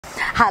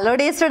Hello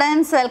dear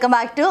students, welcome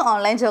back to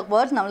online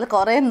Chalkboard. നമ്മൾ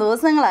കുറേ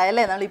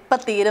ദിവസങ്ങളായല്ലേ നമ്മൾ ഇപ്പോ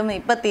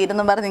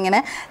തീരുന്നു പറഞ്ഞിങ്ങനെ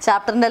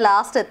ചാപ്റ്ററിന്റെ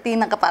ലാസ്റ്റ് എത്തി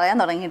എന്നൊക്കെ പറയാൻ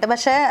തുടങ്ങിയിട്ട്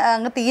പക്ഷേ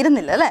അങ്ങ്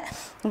തീരുന്നില്ല അല്ലേ.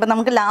 അപ്പോൾ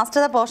നമുക്ക്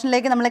ലാസ്റ്റ്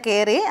പോർഷനിലേക്ക് നമ്മൾ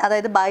കേറി,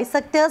 അതായത്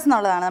ബൈസെക്ടേഴ്സ്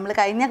എന്നുള്ളതാണ്. നമ്മൾ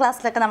കഴിഞ്ഞ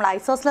ക്ലാസ്സിലൊക്കെ നമ്മൾ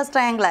ഐസോസ്ലെസ്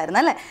ട്രയാങ്കിൾ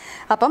ആയിരുന്നു അല്ലേ.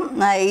 അപ്പം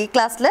ഈ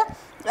ക്ലാസ്സിൽ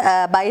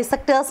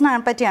ബൈസെക്ടേഴ്സിനെ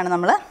പറ്റിയാണ്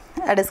നമ്മൾ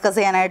ഡിസ്കസ്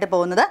ചെയ്യാനായിട്ട്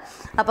പോകുന്നത്.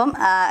 അപ്പം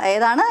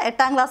ഏതാണ്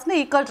 8ാം ക്ലാസ്സിൻ്റെ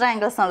ഈക്വൽ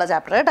ട്രയാങ്കിൾസ് എന്നുള്ള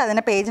ചാപ്റ്റർ കേട്ടോ.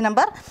 അതിൻ്റെ പേജ്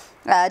നമ്പർ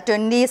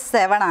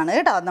 27 ആണ്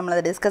കേട്ടോ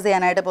നമ്മളത് ഡിസ്കസ്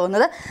ചെയ്യാനായിട്ട്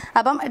പോകുന്നത്.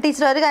 അപ്പം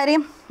ടീച്ചർ ഒരു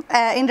കാര്യം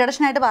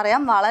ഇൻട്രൊഡക്ഷനായിട്ട്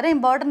പറയാം. വളരെ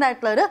ഇമ്പോർട്ടൻ്റ്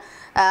ആയിട്ടുള്ളൊരു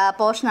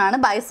പോർഷനാണ്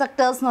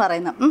ബൈസെക്ടേഴ്സ് എന്ന്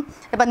പറയുന്നത്.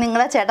 ഇപ്പം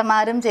നിങ്ങളെ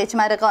ചേട്ടന്മാരും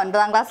ചേച്ചിമാരൊക്കെ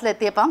 9ാം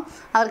ക്ലാസ്സിലെത്തിയപ്പം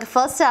അവർക്ക്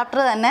ഫസ്റ്റ്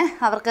ചാപ്റ്റർ തന്നെ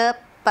അവർക്ക്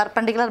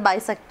പെർപെൻഡിക്കുലർ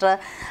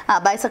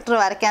ബൈസെക്ടർ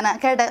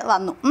വരയ്ക്കാനൊക്കെ ആയിട്ട്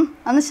വന്നു.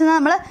 എന്ന്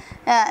വെച്ചാൽ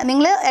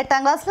നിങ്ങൾ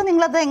 8ാം ക്ലാസ്സിൽ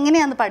നിങ്ങളത്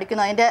എങ്ങനെയാണെന്ന്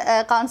പഠിക്കുന്നു, അതിൻ്റെ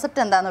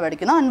കോൺസെപ്റ്റ് എന്താണെന്ന്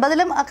പഠിക്കുന്നു.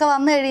 9ലും ഒക്കെ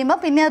വന്നു കഴിയുമ്പോൾ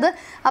പിന്നെ അത്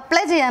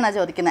അപ്ലൈ ചെയ്യാനാണ്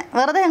ചോദിക്കുന്നത്,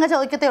 വെറുതെ ഞങ്ങൾ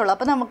ചോദിക്കത്തേ ഉള്ളൂ.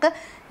 അപ്പോൾ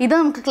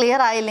നമുക്ക്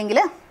ക്ലിയർ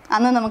ആയില്ലെങ്കിൽ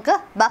അന്ന് നമുക്ക്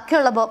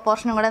ബാക്കിയുള്ള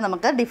പോർഷനും കൂടെ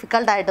നമുക്ക്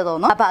ഡിഫിക്കൽട്ടായിട്ട്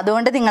തോന്നും. അപ്പോൾ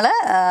അതുകൊണ്ട് നിങ്ങൾ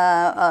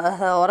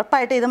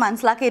ഉറപ്പായിട്ട് ഇത്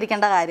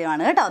മനസ്സിലാക്കിയിരിക്കേണ്ട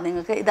കാര്യമാണ് കേട്ടോ.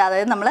 നിങ്ങൾക്ക് ഇത്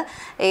അതായത് നമ്മൾ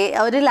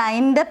ഒരു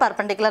ലൈനിൻ്റെ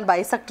പെർപെൻഡിക്കുലർ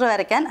ബൈസെക്ടർ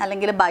വരയ്ക്കാൻ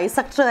അല്ലെങ്കിൽ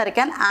ബൈസെക്ടർ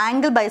വരയ്ക്കാൻ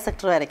ആംഗിൾ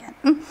ബൈസെക്ടർ വരയ്ക്കാൻ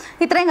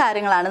ഇത്രയും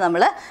കാര്യങ്ങളാണ്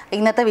നമ്മൾ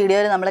ഇന്നത്തെ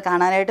വീഡിയോയിൽ നമ്മൾ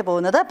കാണാനായിട്ട്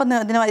പോകുന്നത്. അപ്പം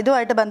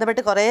ഇതുമായിട്ട്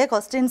ബന്ധപ്പെട്ട് കുറേ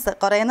ക്വസ്റ്റ്യൻസ്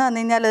കുറേയെന്ന്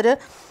പറഞ്ഞു കഴിഞ്ഞാൽ ഒരു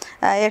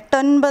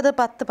 8, 9,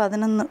 10,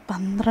 11,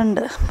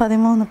 12,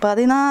 13,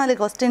 14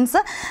 ക്വസ്റ്റ്യൻസ്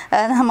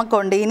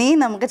നമുക്കുണ്ട്. ഇനിയും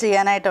നമുക്ക്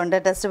ചെയ്യാനായിട്ടുണ്ട്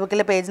ടെക്സ്റ്റ്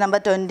ബുക്കിൽ പേജ് നമ്പർ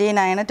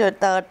 29,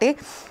 30,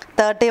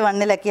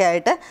 31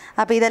 ആയിട്ട്.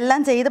 അപ്പോൾ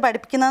ഇതെല്ലാം ചെയ്ത്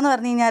പഠിപ്പിക്കുന്നതെന്ന്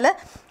പറഞ്ഞു കഴിഞ്ഞാൽ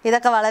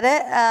ഇതൊക്കെ വളരെ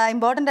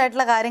ഇമ്പോർട്ടൻ്റ്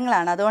ആയിട്ടുള്ള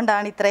കാര്യങ്ങളാണ്.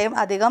 അതുകൊണ്ടാണ് ഇത്രയും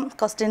അധികം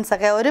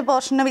ക്വസ്റ്റ്യൻസൊക്കെ ഒരു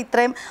പോർഷനും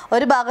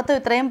ഒരു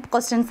ഭാഗത്തും ഇത്രയും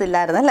ക്വസ്റ്റ്യൻസ്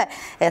ഇല്ലായിരുന്നു അല്ലേ.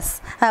 യെസ്,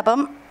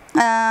 അപ്പം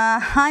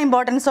ആ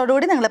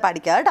ഇമ്പോർട്ടൻസോടുകൂടി നിങ്ങൾ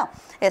പഠിക്കുക കേട്ടോ.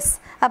 യെസ്,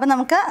 അപ്പം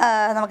നമുക്ക്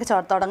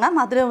തുടങ്ങാം.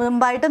 അതിന്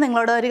മുമ്പായിട്ട്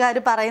നിങ്ങളോട് ഒരു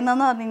കാര്യം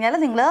പറയുന്നതെന്ന് പറഞ്ഞു കഴിഞ്ഞാൽ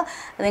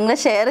നിങ്ങൾ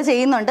ഷെയർ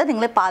ചെയ്യുന്നുണ്ട്,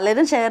 നിങ്ങൾ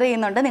പലരും ഷെയർ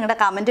ചെയ്യുന്നുണ്ട്, നിങ്ങളുടെ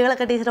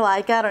കമൻറ്റുകളൊക്കെ ടീച്ചർ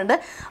വായിക്കാറുണ്ട്,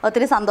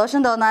 ഒത്തിരി സന്തോഷം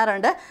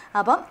തോന്നാറുണ്ട്.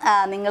 അപ്പം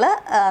നിങ്ങൾ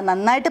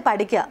നന്നായിട്ട്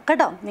പഠിക്കുക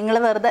കേട്ടോ. നിങ്ങൾ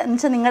വെറുതെ എന്ന്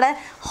വെച്ചാൽ നിങ്ങളുടെ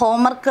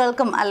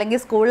ഹോംവർക്കുകൾക്കും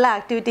അല്ലെങ്കിൽ സ്കൂളിലെ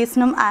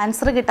ആക്ടിവിറ്റീസിനും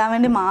ആൻസർ കിട്ടാൻ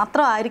വേണ്ടി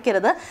മാത്രം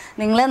ആയിരിക്കരുത്,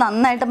 നിങ്ങൾ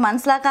നന്നായിട്ട്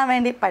മനസ്സിലാക്കാൻ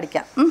വേണ്ടി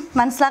പഠിക്കാം.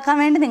 മനസ്സിലാക്കാൻ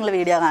വേണ്ടി നിങ്ങൾ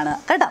വീഡിയോ കാണുക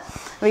കേട്ടോ.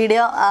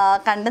 വീഡിയോ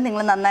കണ്ട്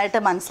നിങ്ങൾ നന്നായിട്ട്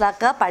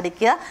മനസ്സിലാക്കുക,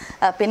 പഠിക്കുക.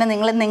 പിന്നെ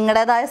നിങ്ങൾ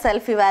നിങ്ങളുടേതായ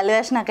സെൽഫ്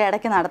ഇവാലുവേഷനൊക്കെ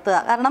ഇടയ്ക്ക് നടത്തുക.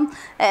 കാരണം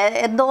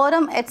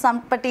എന്തോരം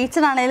ഇപ്പോൾ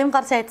ടീച്ചറാണേലും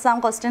കുറച്ച് എക്സാം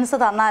ക്വസ്റ്റ്യൻസ്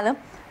തന്നാലും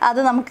അത്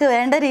നമുക്ക്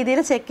വേണ്ട രീതിയിൽ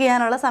ചെക്ക്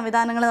ചെയ്യാനുള്ള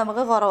സംവിധാനങ്ങൾ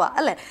നമുക്ക് കുറവാണ്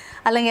അല്ലേ,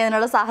 അല്ലെങ്കിൽ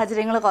അതിനുള്ള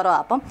സാഹചര്യങ്ങൾ കുറവാണ്.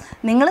 അപ്പം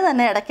നിങ്ങൾ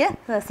തന്നെ ഇടയ്ക്ക്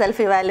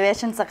സെൽഫ്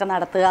ഇവാലുവേഷൻസ് ഒക്കെ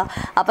നടത്തുക.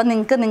 അപ്പം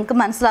നിങ്ങൾക്ക്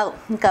മനസ്സിലാകും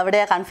നിങ്ങൾക്ക്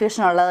എവിടെയാണ്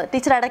കൺഫ്യൂഷൻ ഉള്ളത്.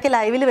 ടീച്ചർ ഇടയ്ക്ക്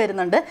ലൈവിൽ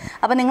വരുന്നുണ്ട്.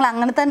 അപ്പം നിങ്ങൾ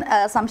അങ്ങനത്തെ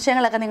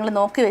സംശയങ്ങളൊക്കെ നിങ്ങൾ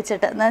നോക്കി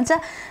വെച്ചിട്ട് എന്ന് വെച്ചാൽ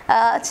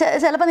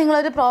ചിലപ്പോൾ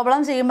നിങ്ങളൊരു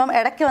പ്രോബ്ലം ചെയ്യുമ്പം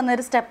ഇടയ്ക്ക്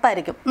വന്നൊരു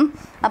സ്റ്റെപ്പായിരിക്കും.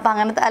 അപ്പം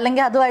അങ്ങനത്തെ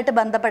അല്ലെങ്കിൽ അതുമായിട്ട്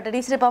ബന്ധപ്പെട്ട്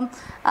ടീച്ചർ ഇപ്പം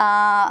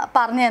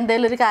പറഞ്ഞ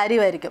എന്തെങ്കിലും ഒരു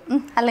കാര്യമായിരിക്കും,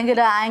 അല്ലെങ്കിൽ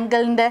ഒരു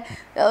ആംഗിളിൻ്റെ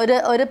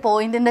ഒരു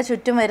പോയിൻറ്റിൻ്റെ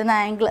ചുറ്റും വരുന്ന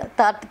ആംഗിൾ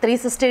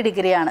 360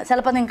 ഡിഗ്രിയാണ്.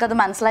 ചിലപ്പോൾ നിങ്ങൾക്കത്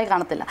മനസ്സിലായി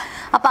കാണത്തില്ല.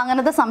 അപ്പോൾ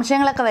അങ്ങനത്തെ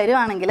സംശയങ്ങളൊക്കെ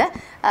വരുവാണെങ്കിൽ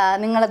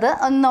നിങ്ങളത്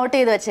ഒന്ന് നോട്ട്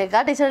ചെയ്ത് വെച്ചേക്കുക.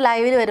 ടീച്ചർ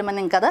ലൈവിൽ വരുമ്പോൾ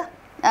നിങ്ങൾക്കത്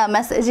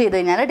മെസ്സേജ് ചെയ്ത്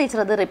കഴിഞ്ഞാൽ ടീച്ചർ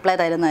അത് റിപ്ലൈ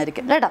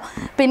തരുന്നതായിരിക്കും കേട്ടോ.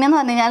 പിന്നെയെന്ന്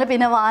പറഞ്ഞു കഴിഞ്ഞാൽ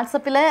പിന്നെ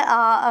വാട്സപ്പിലെ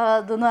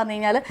ഇതെന്ന് പറഞ്ഞു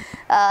കഴിഞ്ഞാൽ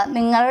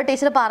നിങ്ങളോട്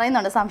ടീച്ചർ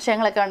പറയുന്നുണ്ട്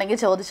സംശയങ്ങളൊക്കെ ഉണ്ടെങ്കിൽ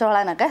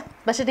ചോദിച്ചോളാനൊക്കെ.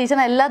 പക്ഷേ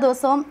ടീച്ചറിന് എല്ലാ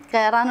ദിവസവും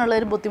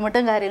കയറാനുള്ളൊരു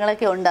ബുദ്ധിമുട്ടും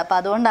കാര്യങ്ങളൊക്കെ ഉണ്ട്. അപ്പോൾ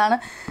അതുകൊണ്ടാണ്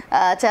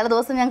ചില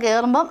ദിവസം ഞാൻ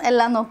കയറുമ്പം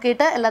എല്ലാം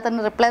നോക്കിയിട്ട്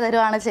എല്ലാത്തിനും റിപ്ലൈ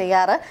തരുവാണ്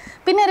ചെയ്യാറ്.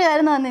 പിന്നെ ഒരു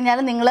കാര്യം എന്ന് പറഞ്ഞു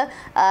കഴിഞ്ഞാൽ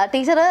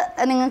ടീച്ചർ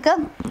നിങ്ങൾക്ക്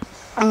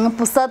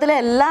പുസ്തകത്തിലെ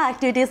എല്ലാ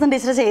ആക്ടിവിറ്റീസും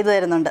ടീച്ചർ ചെയ്തു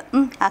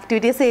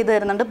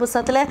തരുന്നുണ്ട്.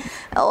 പുസ്തകത്തിലെ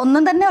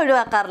ഒന്നും തന്നെ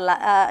ഒഴിവാക്കാറില്ല.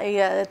 ഈ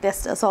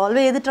ടെസ്റ്റ്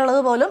സോൾവ്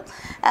ചെയ്തിട്ടുള്ളത് പോലും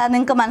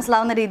നിങ്ങൾക്ക്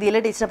മനസ്സിലാവുന്ന രീതിയിൽ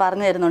ടീച്ചർ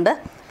പറഞ്ഞു തരുന്നുണ്ട്.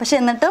 പക്ഷെ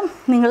എന്നിട്ടും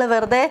നിങ്ങൾ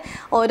വെറുതെ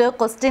ഓരോ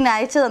ക്വസ്റ്റ്യൻ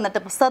അയച്ചു തന്നിട്ട്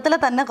പുസ്തകത്തിലെ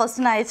തന്നെ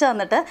ക്വസ്റ്റ്യൻ അയച്ചു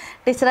തന്നിട്ട്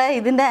ടീച്ചറെ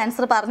ഇതിൻ്റെ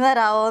ആൻസർ പറഞ്ഞു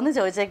തരാമോ എന്ന്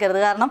ചോദിച്ചേക്കരുത്.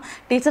 കാരണം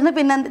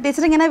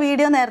ടീച്ചർ ഇങ്ങനെ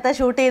വീഡിയോ നേരത്തെ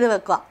ഷൂട്ട് ചെയ്ത്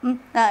വെക്കുക.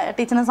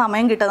 ടീച്ചറിന്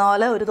സമയം കിട്ടുന്ന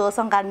പോലെ ഒരു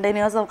ദിവസം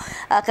കണ്ടിന്യൂസ്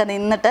ഒക്കെ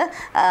നിന്നിട്ട്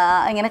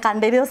ഇങ്ങനെ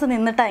കണ്ടിന്യൂസ്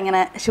നിന്നിട്ടാണ്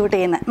ഇങ്ങനെ ഷൂട്ട്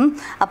ചെയ്യുന്നത്.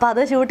 അപ്പോൾ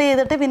അത് ഷൂട്ട്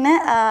ചെയ്തിട്ട് പിന്നെ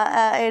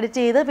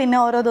എഡിറ്റ് ചെയ്ത് പിന്നെ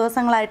ഓരോ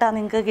ദിവസങ്ങളായിട്ടാണ്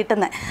നിങ്ങൾക്ക്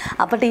കിട്ടുന്നത്.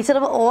 അപ്പോൾ ടീച്ചർ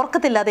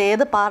ഓർക്കത്തില്ല അത്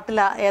ഏത്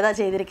പാർട്ടിലാണ് ഏതാ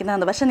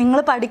ചെയ്തിരിക്കുന്നതെന്ന്. പക്ഷേ നിങ്ങൾ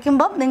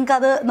പഠിക്കുമ്പം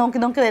നിങ്ങൾക്കത്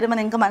നോക്കി വരുമ്പോൾ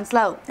നിങ്ങൾക്ക്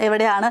മനസ്സിലാവും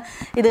എവിടെയാണ്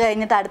ഇത്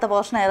കഴിഞ്ഞിട്ട് അടുത്ത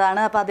പോർഷൻ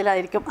ഏതാണ്, അപ്പോൾ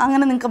അതിലായിരിക്കും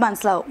അങ്ങനെ നിങ്ങൾക്ക്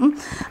മനസ്സിലാവും.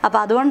 അപ്പോൾ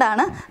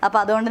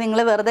അതുകൊണ്ട് നിങ്ങൾ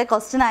വെറുതെ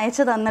ക്വസ്റ്റ്യൻ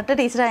അയച്ചു തന്നിട്ട്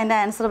ടീച്ചർ അതിൻ്റെ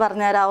ആൻസർ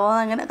പറഞ്ഞു തരാമോ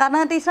അങ്ങനെ,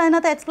 കാരണം ടീച്ചർ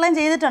അതിനകത്ത് എക്സ്പ്ലെയിൻ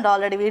ചെയ്തിട്ടുണ്ട്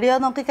ഓൾറെഡി. വീഡിയോ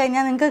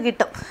നോക്കിക്കഴിഞ്ഞാൽ നിങ്ങൾക്ക്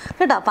കിട്ടും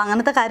കേട്ടോ. അപ്പോൾ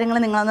അങ്ങനത്തെ കാര്യങ്ങൾ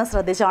നിങ്ങളൊന്ന്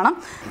ശ്രദ്ധിച്ചോണം.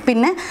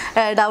 പിന്നെ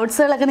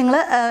ഡൗട്ട്സുകളൊക്കെ നിങ്ങൾ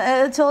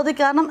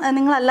കാരണം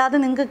നിങ്ങളല്ലാതെ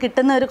നിങ്ങൾക്ക്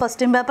കിട്ടുന്ന ഒരു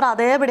ക്വസ്റ്റ്യൻ പേപ്പർ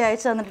അതേപടി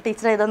അയച്ചു തന്നിട്ട്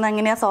ടീച്ചർ ഇതൊന്ന്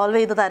എങ്ങനെയാണ് സോൾവ്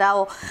ചെയ്ത്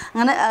തരാമോ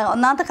അങ്ങനെ.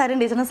 ഒന്നാമത്തെ കാര്യം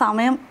ടീച്ചറിന്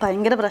സമയം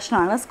ഭയങ്കര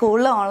പ്രശ്നമാണ്.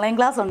 സ്കൂളിൽ ഓൺലൈൻ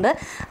ക്ലാസ് ഉണ്ട്.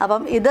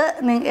 അപ്പം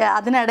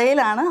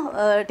അതിനിടയിലാണ്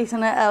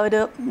ടീച്ചറിന് ഒരു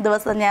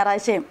ദിവസം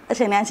ഞായറാഴ്ചയും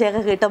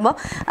ശനിയാഴ്ചയൊക്കെ കിട്ടുമ്പോൾ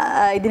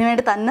ഇതിനു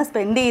വേണ്ടി തന്നെ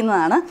സ്പെൻഡ്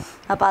ചെയ്യുന്നതാണ്.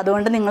 അപ്പോൾ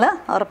അതുകൊണ്ട് നിങ്ങൾ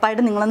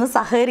ഉറപ്പായിട്ട് നിങ്ങളൊന്ന്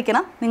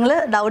സഹകരിക്കണം. നിങ്ങൾ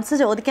ഡൗട്ട്സ്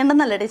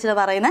ചോദിക്കേണ്ടെന്നല്ല ടീച്ചർ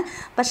പറയുന്നത്,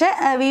 പക്ഷേ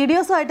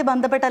വീഡിയോസുമായിട്ട്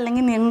ബന്ധപ്പെട്ട് അല്ലെങ്കിൽ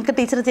അല്ലെങ്കിൽ നിങ്ങൾക്ക്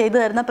ടീച്ചർ ചെയ്തു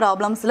തരുന്ന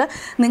പ്രോബ്ലംസിൽ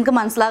നിങ്ങൾക്ക്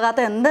മനസ്സിലാകാത്ത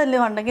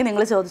എന്തെങ്കിലും ഉണ്ടെങ്കിൽ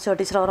നിങ്ങൾ ചോദിച്ചോ,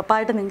 ടീച്ചർ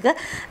ഉറപ്പായിട്ട് നിങ്ങൾക്ക്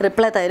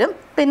റിപ്ലൈ തരും.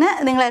 പിന്നെ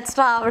നിങ്ങൾ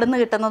എക്സ്ട്രാ അവിടെ നിന്ന്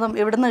കിട്ടുന്നതും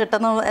ഇവിടെ നിന്ന്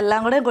കിട്ടുന്നതും എല്ലാം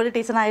കൂടി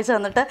ടീച്ചറിന് അയച്ചു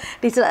തന്നിട്ട്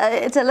ടീച്ചർ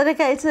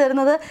ചിലരൊക്കെ അയച്ചു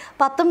തരുന്നത്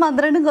 10ഉം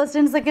 12ഉം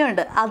ക്വസ്റ്റ്യൻസ് ഒക്കെ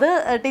ഉണ്ട്. അത്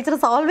ടീച്ചർ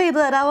സോൾവ് ചെയ്ത്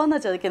തരാമോ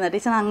എന്നാണ് ചോദിക്കുന്നത്.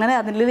 ടീച്ചർ അങ്ങനെ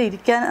അതിൽ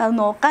ഇരിക്കാൻ അത്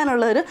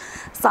നോക്കാനുള്ളൊരു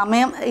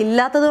സമയം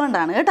ഇല്ലാത്തത്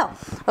കൊണ്ടാണ് കേട്ടോ.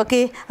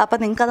 ഓക്കെ, അപ്പോൾ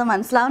നിങ്ങൾക്കത്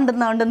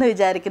മനസ്സിലാവുന്നുണ്ടെന്ന്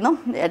വിചാരിക്കുന്നു.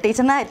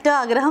 ടീച്ചറിന് ഏറ്റവും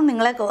ആഗ്രഹം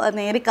നിങ്ങളെ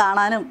നേരി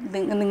കാണാനും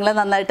നിങ്ങളെ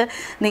നന്നായിട്ട്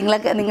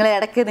നിങ്ങളെ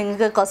ഇടയ്ക്ക്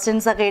നിങ്ങൾക്ക്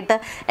ക്വസ്റ്റ്യൻസ് ഒക്കെ ഇട്ട്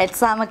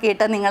എക്സാമൊക്കെ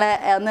ഇട്ട് നിങ്ങളെ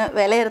ഒന്ന്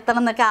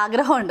വിലയിരുത്തണം എന്നൊക്കെ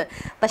ആഗ്രഹമുണ്ട്.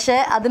 പക്ഷേ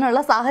അതിനുള്ള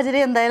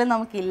സാഹചര്യം എന്തായാലും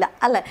നമുക്കില്ല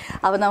അല്ലേ.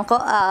 അപ്പോൾ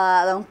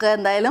നമുക്ക്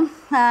എന്തായാലും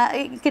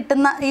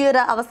കിട്ടുന്ന ഈ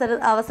ഒരു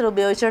അവസരം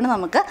ഉപയോഗിച്ചുകൊണ്ട്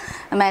നമുക്ക്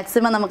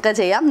മാക്സിമം നമുക്ക്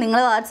ചെയ്യാം. നിങ്ങൾ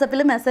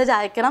വാട്സപ്പിൽ മെസ്സേജ്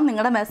അയക്കണം.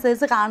 നിങ്ങളുടെ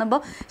മെസ്സേജ്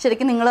കാണുമ്പോൾ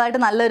ശരിക്കും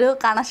നിങ്ങളുമായിട്ട് നല്ലൊരു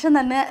കണക്ഷൻ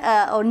തന്നെ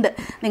ഉണ്ട്.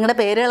 നിങ്ങളുടെ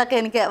പേരുകളൊക്കെ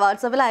എനിക്ക്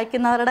വാട്സപ്പിൽ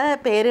അയക്കുന്നവരുടെ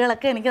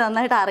പേരുകളൊക്കെ എനിക്ക്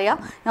നന്നായിട്ട് അറിയാം,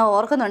 ഞാൻ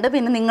ഓർക്കുന്നുണ്ട്.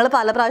 പിന്നെ നിങ്ങൾ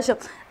പല പ്രാവശ്യം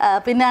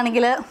പിന്നെ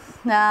ആണെങ്കിൽ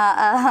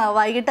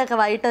വൈകിട്ട്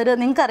ഒരു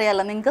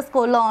നിങ്ങൾക്കറിയാമല്ലോ, നിങ്ങൾക്ക്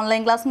സ്കൂളിൽ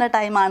ഓൺലൈൻ ക്ലാസ്സിൻ്റെ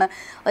ടൈമാണ്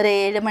ഒരു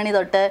 7 മണി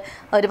തൊട്ട്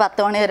ഒരു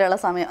 10 മണി വരെയുള്ള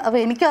സമയം. അപ്പോൾ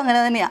എനിക്കും അങ്ങനെ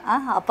തന്നെയാണ്.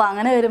 അപ്പോൾ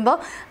അങ്ങനെ വരുമ്പോൾ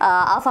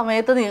ആ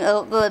സമയത്ത്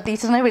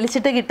ടീച്ചറിനെ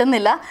വിളിച്ചിട്ട്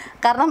കിട്ടുന്നില്ല.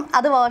 കാരണം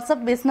അത്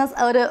വാട്സപ്പ് ബിസിനസ്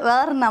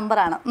വേറൊരു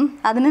നമ്പറാണ്.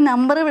 അതിന്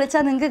നമ്പർ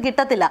വിളിച്ചാൽ നിങ്ങൾക്ക്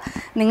കിട്ടത്തില്ല.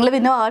 നിങ്ങൾ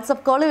പിന്നെ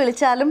വാട്സപ്പ് കോൾ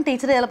വിളിച്ചാലും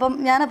ടീച്ചർ ചിലപ്പം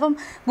ഞാനപ്പം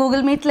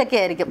ഗൂഗിൾ മീറ്റിലൊക്കെ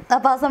ആയിരിക്കും.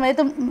 അപ്പോൾ ആ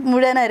സമയത്ത്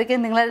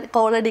മുഴുവനായിരിക്കും നിങ്ങളെ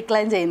കോൾ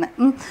ഡിക്ലൈൻ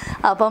ചെയ്യുന്നത്.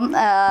 അപ്പം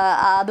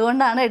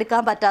അതുകൊണ്ടാണ്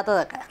എടുക്കാൻ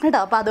പറ്റാത്തതൊക്കെ കേട്ടോ.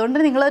 അപ്പോൾ അതുകൊണ്ട്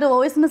നിങ്ങളൊരു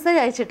വോയിസ് മെസ്സേജ്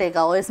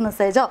അയച്ചിട്ടേക്കാം. വോയിസ്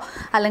മെസ്സേജോ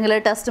അല്ലെങ്കിൽ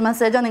ടെക്സ്റ്റ്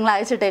മെസ്സേജോ നിങ്ങൾ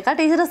അയച്ചിട്ടേക്കാം.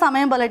 ടീച്ചർ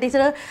സമയം പോലെ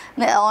ടീച്ചർ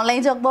ഓൺലൈൻ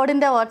ചോക്ക്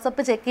ബോർഡിൻ്റെ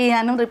വാട്സപ്പ് ചെക്ക്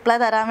ചെയ്യാനും റിപ്ലൈ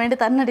തരാൻ വേണ്ടി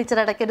തന്നെ ടീച്ചർ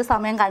ഇടയ്ക്ക് ഒരു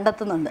സമയം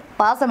കണ്ടെത്തുന്നുണ്ട്.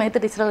 അപ്പോൾ ആ സമയത്ത്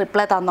ടീച്ചർ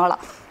റിപ്ലൈ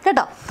തന്നോളാം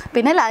കേട്ടോ.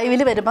 പിന്നെ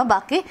ലൈവിൽ വരുമ്പോൾ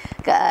ബാക്കി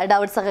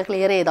ഡൗട്ട്സൊക്കെ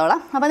ക്ലിയർ ചെയ്തോളാം.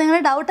 അപ്പോൾ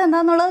നിങ്ങളുടെ ഡൗട്ട്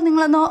എന്താണെന്നുള്ളത്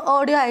നിങ്ങളൊന്ന്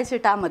ഓഡിയോ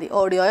അയച്ചിട്ടാൽ മതി.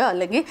 ഓഡിയോയോ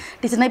അല്ലെങ്കിൽ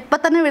ടീച്ചറിനെ ഇപ്പം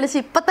തന്നെ വിളിച്ച്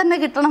ഇപ്പം തന്നെ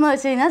കിട്ടണമെന്ന്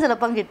വെച്ച് കഴിഞ്ഞാൽ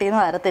ചിലപ്പം കിട്ടിയെന്ന്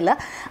വരത്തില്ല.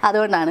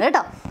 അതുകൊണ്ടാണ്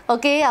കേട്ടോ.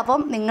 ഓക്കെ,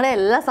 അപ്പം നിങ്ങളുടെ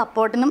എല്ലാ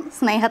സപ്പോർട്ടിനും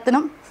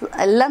സ്നേഹത്തിനും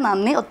എല്ലാം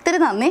നന്ദി, ഒത്തിരി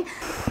നന്ദി.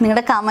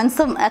 നിങ്ങളുടെ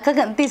കമൻസും ഒക്കെ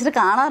ടീച്ചർ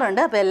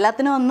കാണാറുണ്ട്. അപ്പോൾ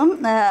എല്ലാത്തിനും ഒന്നും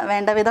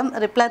വേണ്ട വിധം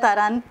റിപ്ലൈ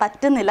തരാൻ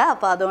പറ്റുന്നില്ല.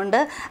 അപ്പോൾ അതുകൊണ്ട്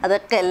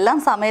അതൊക്കെ എല്ലാം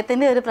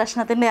സമയത്തിൻ്റെ ഒരു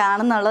പ്രശ്നത്തിൻ്റെ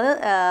ആണെന്നുള്ളത്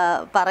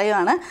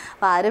പറയുവാണ്.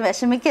 അപ്പോൾ ആരും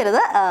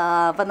വിഷമിക്കരുത്.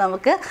 അപ്പം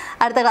നമുക്ക്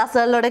അടുത്ത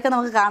ക്ലാസ്സുകളിലൂടെയൊക്കെ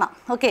നമുക്ക് കാണാം.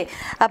 ഓക്കെ,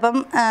 അപ്പം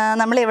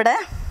നമ്മളിവിടെ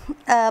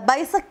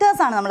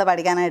ബൈസെക്ടേഴ്സാണ് നമ്മൾ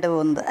പഠിക്കാനായിട്ട്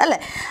പോകുന്നത് അല്ലേ.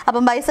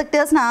 അപ്പം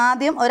ബൈസെക്ടേഴ്സിന്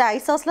ആദ്യം ഒരു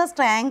ഐസോസ്ലസ്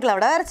ട്രയാങ്കിൾ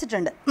അവിടെ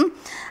വരച്ചിട്ടുണ്ട്.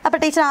 അപ്പോൾ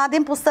ടീച്ചർ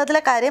ആദ്യം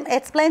പുസ്തകത്തിലെ കാര്യം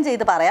എക്സ്പ്ലെയിൻ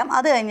ചെയ്ത് പറയാം.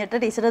 അത് കഴിഞ്ഞിട്ട്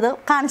ടീച്ചർ ഇത്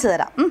കാണിച്ചു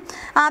തരാം.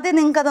 ആദ്യം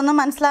നിങ്ങൾക്ക് അതൊന്നും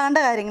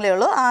മനസ്സിലാകേണ്ട കാര്യങ്ങളേ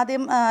ഉള്ളൂ.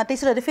 ആദ്യം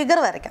ടീച്ചർ ഒരു ഫിഗർ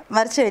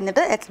വരച്ച്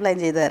കഴിഞ്ഞിട്ട് എക്സ്പ്ലെയിൻ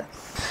ചെയ്ത് തരാം.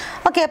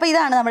 ഓക്കെ, അപ്പോൾ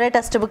ഇതാണ് നമ്മുടെ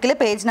ടെക്സ്റ്റ് ബുക്കിൽ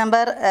പേജ്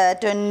നമ്പർ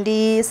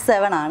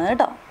 27 ആണ്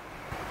കേട്ടോ.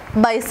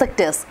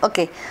 ബൈസെക്ടേഴ്സ്.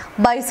 ഓക്കെ,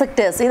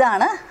 ബൈസെക്ടേഴ്സ്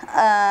ഇതാണ്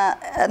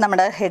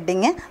നമ്മുടെ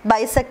ഹെഡിങ്.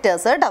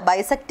 ബൈസെക്ടേഴ്സ് കേട്ടോ.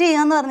 ബൈസെക്റ്റ്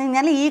ചെയ്യുക എന്ന് പറഞ്ഞു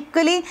കഴിഞ്ഞാൽ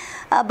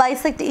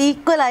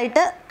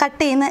ഈക്വലായിട്ട്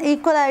കട്ട് ചെയ്യുന്ന,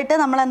 ഈക്വലായിട്ട്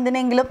നമ്മൾ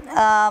എന്തിനെങ്കിലും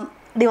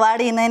ഡിവൈഡ്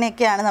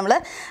ചെയ്യുന്നതിനൊക്കെയാണ് നമ്മൾ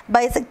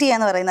ബൈസെക്റ്റ് ചെയ്യുക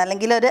എന്ന് പറയുന്നത്.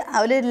 അല്ലെങ്കിൽ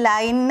ഒരു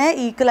ലൈനിനെ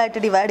ഈക്വലായിട്ട്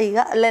ഡിവൈഡ്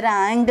ചെയ്യുക, അല്ലെങ്കിൽ ഒരു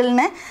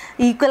ആംഗിളിനെ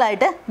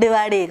ഈക്വലായിട്ട്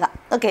ഡിവൈഡ് ചെയ്യുക.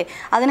 ഓക്കെ,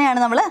 അതിനെയാണ്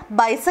നമ്മൾ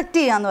ബൈസെക്റ്റ്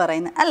ചെയ്യുക എന്ന്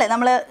പറയുന്നത് അല്ലേ.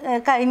 നമ്മൾ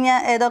കഴിഞ്ഞ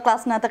ഏതോ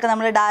ക്ലാസ്സിനകത്തൊക്കെ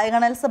നമ്മൾ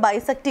ഡയഗണൽസ്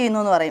ബൈസെക്റ്റ് ചെയ്യുന്നു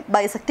എന്ന് പറയും.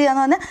 ബൈസെക്റ്റ് ചെയ്യുക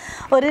എന്ന് പറഞ്ഞാൽ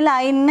ഒരു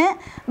ലൈനിനെ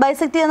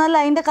ബൈസെക്റ്റ് ചെയ്യുന്ന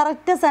ലൈനിൻ്റെ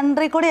കറക്റ്റ്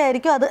സെൻറ്ററിൽ കൂടി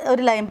ആയിരിക്കും അത്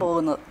ഒരു ലൈൻ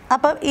പോകുന്നത്.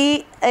 അപ്പം ഈ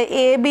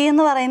എ ബി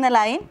എന്ന്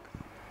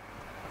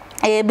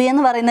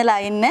പറയുന്ന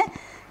ലൈനിനെ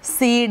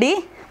CD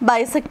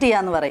ബൈസെക്റ്റ്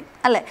ചെയ്യാന്ന് പറയും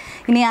അല്ലേ.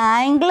 ഇനി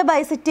ആംഗിൾ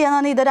ബൈസെക്റ്റ് ചെയ്യാന്ന്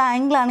പറഞ്ഞാൽ ഇതൊരു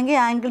ആംഗിൾ ആണെങ്കിൽ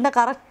ആംഗിളിൻ്റെ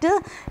കറക്റ്റ്,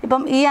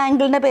 ഇപ്പം ഈ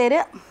ആംഗിളിൻ്റെ പേര്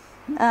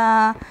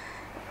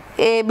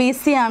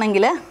ABC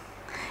ആണെങ്കിൽ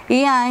ഈ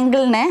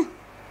ആംഗിളിനെ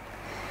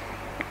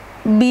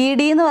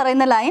BD എന്ന്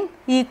പറയുന്ന ലൈൻ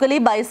ഈക്വലി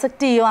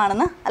ബൈസെക്റ്റ്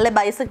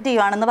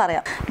ചെയ്യുവാണെന്ന്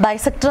പറയാം.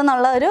 ബൈസെക്ടർ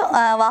എന്നുള്ള ഒരു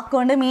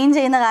വാക്കുകൊണ്ട് മീൻ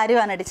ചെയ്യുന്ന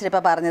കാര്യമാണ് ടീച്ചർ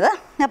ഇപ്പോൾ പറഞ്ഞത്.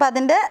 അപ്പോൾ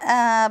അതിൻ്റെ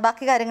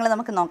ബാക്കി കാര്യങ്ങൾ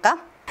നമുക്ക് നോക്കാം.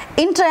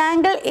 In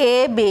triangle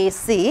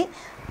ABC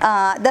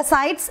the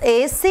sides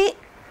AC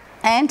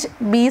and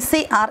BC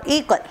are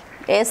equal.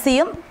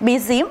 ACയും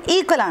BCയും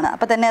equal ആണ്.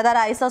 അപ്പോൾ തന്നെ അതൊരു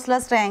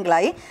isosceles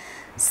ട്രയാങ്കിളായി.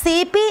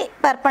 CP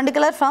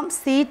perpendicular from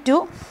C to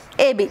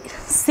AB.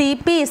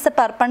 CP is a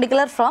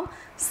perpendicular from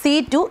C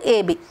to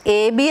AB.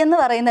 AB എന്ന്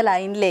പറയുന്ന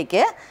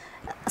ലൈനിലേക്ക്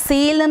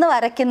സിയിൽ നിന്ന്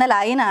വരയ്ക്കുന്ന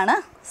ലൈനാണ്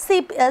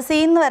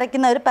സിയിൽ നിന്ന്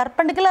വരയ്ക്കുന്ന ഒരു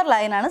പെർപെൻഡിക്കുലർ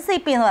ലൈനാണ്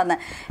CP എന്ന് പറയുന്നത്.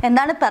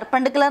 എന്താണ്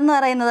പെർപെൻഡിക്കുലർ എന്ന്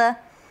പറയുന്നത്?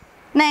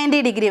 90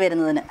 ഡിഗ്രി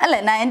വരുന്നതിന് അല്ലേ.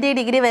 90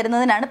 ഡിഗ്രി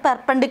വരുന്നതിനാണ്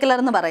പെർപെൻഡിക്കുലർ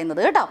എന്ന് പറയുന്നത്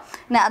കേട്ടോ.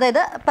 അതായത്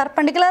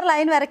പെർപെൻഡിക്കുലർ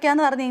ലൈൻ വരയ്ക്കുക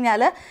എന്ന് പറഞ്ഞു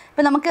കഴിഞ്ഞാൽ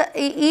ഇപ്പം നമുക്ക്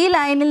ഈ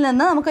ലൈനിൽ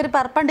നിന്ന് നമുക്കൊരു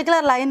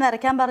പെർപെൻഡിക്കുലർ ലൈൻ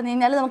വരയ്ക്കാൻ പറഞ്ഞു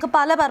കഴിഞ്ഞാൽ നമുക്ക്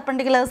പല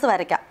പെർപെൻഡിക്കുലേഴ്സ്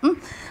വരയ്ക്കാം.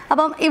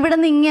 അപ്പം ഇവിടെ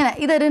നിന്ന് ഇങ്ങനെ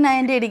ഇതൊരു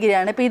 90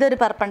 ഡിഗ്രിയാണ്. ഇപ്പോൾ ഇതൊരു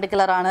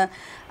പെർപെൻഡിക്കുലറാണ്,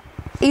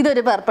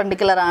 ഇതൊരു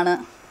പെർപെൻഡിക്കുലറാണ്,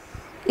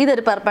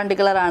 ഇതൊരു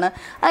പെർപെൻഡിക്കുലറാണ്.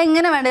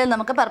 ഇങ്ങനെ വേണമെങ്കിൽ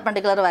നമുക്ക്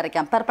പെർപെൻഡിക്കുലർ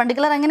വരയ്ക്കാം.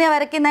 പെർപെൻഡിക്കുലർ എങ്ങനെയാണ്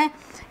വരയ്ക്കുന്നത്?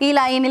 ഈ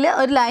ലൈനിൽ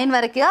ഒരു ലൈൻ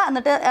വരയ്ക്കുക,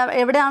 എന്നിട്ട്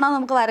എവിടെയാണോ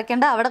നമുക്ക്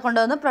വരയ്ക്കേണ്ടത് അവിടെ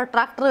കൊണ്ടുവന്ന്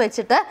പ്രൊട്രാക്ടർ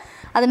വെച്ചിട്ട്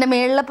അതിൻ്റെ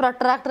മേളിലെ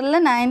പ്രൊട്രാക്ടറിൽ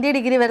 90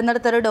 ഡിഗ്രി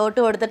വരുന്നിടത്തൊരു ഡോട്ട്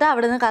കൊടുത്തിട്ട്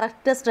അവിടെ നിന്ന്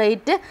കറക്റ്റ്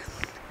സ്ട്രെയിറ്റ്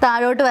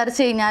താഴോട്ട്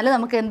വരച്ച് കഴിഞ്ഞാൽ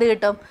നമുക്ക് എന്ത്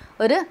കിട്ടും?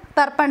 ഒരു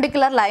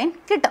പെർപെൻഡിക്കുലർ ലൈൻ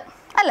കിട്ടും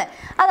അല്ലേ.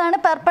 അതാണ്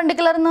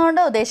പെർപെൻഡിക്കുലർ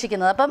എന്നുകൊണ്ട്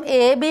ഉദ്ദേശിക്കുന്നത്. അപ്പം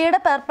AB യുടെ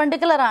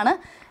പെർപെൻഡിക്കുലറാണ്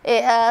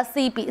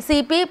സി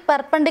പി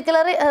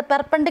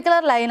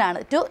പെർപെൻഡിക്കുലർ ലൈനാണ്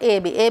ടു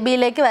എ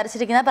ബിയിലേക്ക്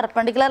വരച്ചിരിക്കുന്ന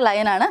പെർപെൻഡിക്കുലർ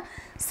ലൈനാണ്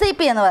സി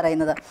പി എന്ന്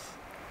പറയുന്നത്.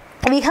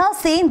 We have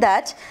seen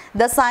that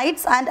the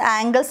sides and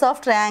angles of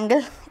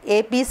triangle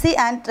APC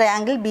and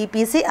triangle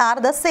BPC are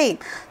the same.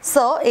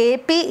 So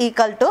AP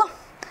equal to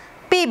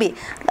PB.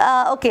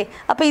 Okay.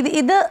 അപ്പോൾ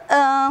ഇത്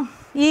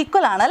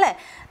equal ആണ് അല്ലേ?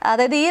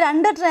 അതായത് ഈ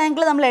രണ്ട്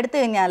ട്രയാങ്കിൾ നമ്മൾ എടുത്തു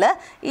കഴിഞ്ഞാൽ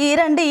ഈ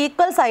രണ്ട്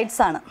ഈക്വൽ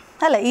സൈഡ്സ് ആണ്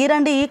അല്ലേ? ഈ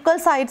രണ്ട് ഈക്വൽ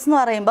സൈഡ്സ് എന്ന്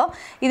പറയുമ്പോൾ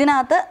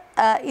ഇതിനകത്ത്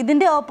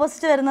ഇതിൻ്റെ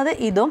ഓപ്പോസിറ്റ് വരുന്നത്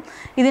ഇതും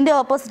ഇതിൻ്റെ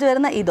ഓപ്പോസിറ്റ്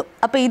വരുന്ന ഇതും.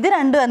 അപ്പോൾ ഇത്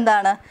രണ്ടും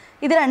എന്താണ്?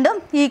 ഇത് രണ്ടും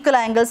ഈക്വൽ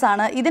ആംഗിൾസ്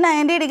ആണ്. ഇത്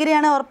 90 ഡിഗ്രി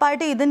ആണ്,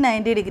 ഉറപ്പായിട്ട് ഇതും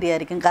 90 ഡിഗ്രി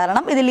ആയിരിക്കും.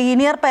 കാരണം ഇത്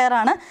ലീനിയർ പെയർ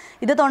ആണ്.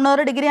 ഇത്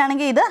 90 ഡിഗ്രി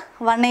ആണെങ്കിൽ ഇത്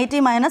 180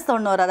 മൈനസ്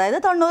 90, അതായത്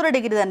 90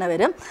 ഡിഗ്രി തന്നെ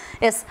വരും.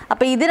 യെസ്.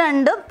 അപ്പോൾ ഇത്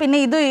രണ്ടും പിന്നെ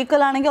ഇതും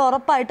ഈക്വൽ ആണെങ്കിൽ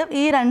ഉറപ്പായിട്ടും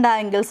ഈ രണ്ട്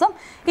ആംഗിൾസും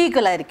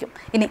ഈക്വൽ ആയിരിക്കും.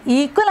 ഇനി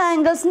ഈക്വൽ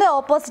ആംഗിൾസിൻ്റെ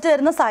ഓപ്പോസിറ്റ്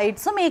വരുന്ന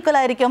സൈഡ്സും ഈക്വൽ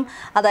ആയിരിക്കും.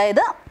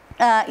 അതായത്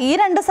ഈ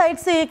രണ്ട്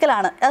സൈഡ്സ് ഈക്വൽ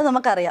ആണ്, അത്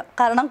നമുക്കറിയാം.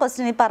 കാരണം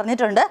ക്വസ്റ്റ്യൻ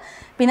പറഞ്ഞിട്ടുണ്ട്.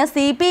 പിന്നെ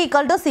C P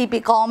equal to C P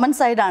common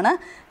സൈഡാണ്.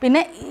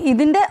 പിന്നെ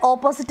ഇതിൻ്റെ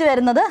ഓപ്പോസിറ്റ്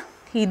വരുന്നത്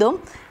ഇതും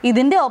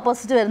ഇതിൻ്റെ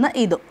ഓപ്പോസിറ്റ് വരുന്ന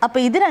ഇതും. അപ്പോൾ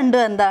ഇത്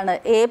രണ്ടും എന്താണ്?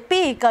 A P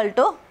equal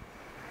to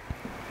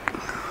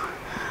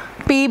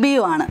P B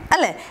U ആണ്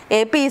അല്ലേ?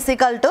 A P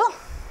equal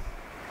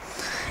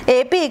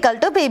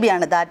to P B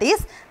ആണ്. That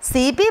is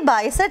C P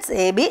ബൈസെറ്റ്സ്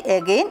A B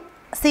again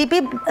C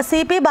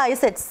P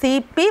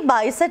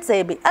ബൈസെറ്റ്സ്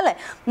A B അല്ലേ?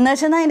 എന്ന്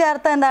വെച്ചാൽ അതിൻ്റെ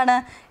അർത്ഥം എന്താണ്?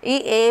 ഈ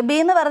എ ബി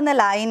എന്ന് പറയുന്ന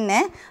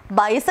ലൈനിനെ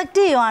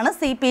ബൈസെക്റ്റ് ചെയ്യുവാണ്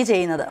സി പി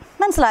ചെയ്യുന്നത്.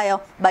 മനസ്സിലായോ?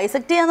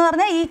 ബൈസെക്റ്റ് ചെയ്യുക എന്ന്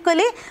പറഞ്ഞാൽ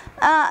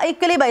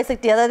ഈക്വലി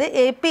ബൈസെക്റ്റ് ചെയ്യുക. അതായത്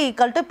A P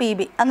equal to P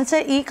B എന്ന്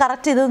വെച്ചാൽ ഈ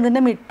കറക്റ്റ് ഇത്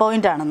ഇതിൻ്റെ മിഡ്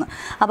പോയിൻ്റ് ആണെന്ന്.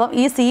 അപ്പം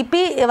ഈ സി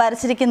പി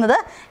വരച്ചിരിക്കുന്നത്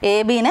എ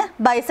ബിനെ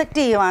ബൈസെക്റ്റ്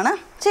ചെയ്യുവാണ്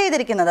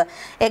ചെയ്തിരിക്കുന്നത്.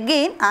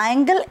 Again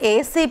angle A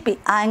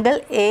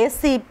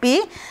C P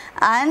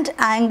and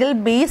angle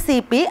B C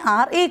P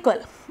R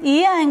equal. ഈ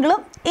ആംഗിളും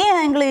ഈ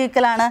ആംഗിളും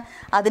ഈക്വൽ ആണ്.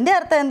 അതിൻ്റെ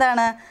അർത്ഥം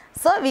എന്താണ്?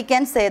 So we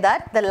can say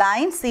that the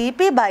line C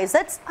P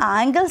bisects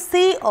angle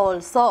C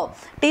also.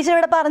 Teacher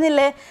ഇവിടെ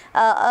പറഞ്ഞില്ലേ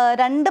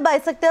രണ്ട്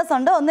ബൈസെക്റ്റേഴ്സ്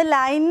ഉണ്ട്, ഒന്ന്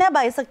ലൈനിനെ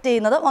ബൈസെക്റ്റ്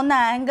ചെയ്യുന്നതും ഒന്ന്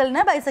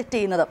ആംഗിളിനെ ബൈസെക്റ്റ്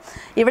ചെയ്യുന്നതും.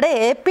 ഇവിടെ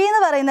എ പി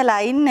എന്ന് പറയുന്ന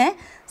ലൈനിനെ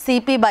സി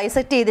പി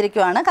ബൈസെക്റ്റ്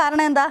ചെയ്തിരിക്കുവാണ്.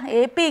 കാരണം എന്താ?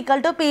 A P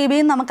equal to P B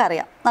എന്ന്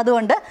നമുക്കറിയാം.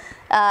 അതുകൊണ്ട്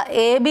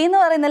എ ബി എന്ന്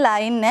പറയുന്ന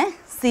ലൈനിനെ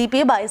സി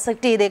പി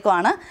ബൈസെക്റ്റ്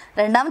ചെയ്തേക്കുവാണ്.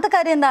 രണ്ടാമത്തെ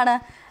കാര്യം എന്താണ്?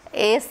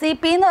 എ സി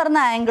പി എന്ന്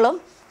പറയുന്ന ആംഗിളും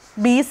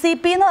ബി സി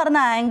പി എന്ന് പറയുന്ന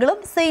ആംഗിളും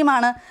സെയിം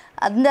ആണ്.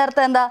 അതിൻ്റെ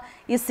അർത്ഥം എന്താ?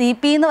 ഈ സി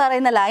പി എന്ന്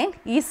പറയുന്ന ലൈൻ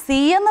ഈ സി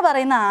എന്ന്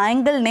പറയുന്ന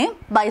ആംഗിളിനെയും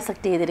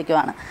ബൈസെക്റ്റ്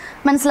ചെയ്തിരിക്കുവാണ്.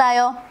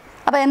 മനസ്സിലായോ?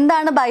 അപ്പോൾ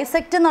എന്താണ്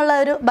ബൈസെക്റ്റ് എന്നുള്ള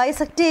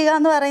ബൈസെക്റ്റ് ചെയ്യുക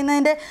എന്ന്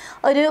പറയുന്നതിൻ്റെ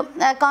ഒരു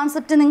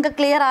കോൺസെപ്റ്റ് നിങ്ങൾക്ക്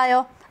ക്ലിയർ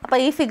ആയോ? അപ്പോൾ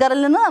ഈ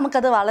ഫിഗറിൽ നിന്ന്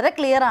നമുക്കത് വളരെ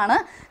ക്ലിയർ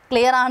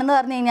ആണെന്ന്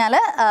പറഞ്ഞു കഴിഞ്ഞാൽ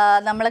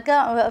നമ്മൾക്ക്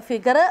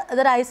ഫിഗർ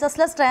ഇതൊരു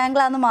ഐസോസ്ലെസ്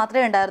ട്രയാങ്കിൾ ആണെന്ന്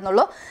മാത്രമേ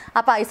ഉണ്ടായിരുന്നുള്ളൂ.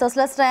 അപ്പോൾ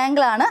ഐസോസ്ലെസ്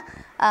ട്രയാങ്കിൾ ആണ്,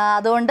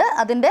 അതുകൊണ്ട്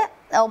അതിൻ്റെ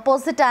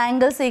ഓപ്പോസിറ്റ്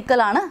ആംഗിൾസ്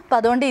ഈക്വൽ ആണ്. അപ്പോൾ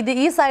അതുകൊണ്ട്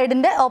ഈ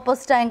സൈഡിൻ്റെ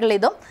ഓപ്പോസിറ്റ് ആംഗിൾ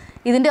ഇതും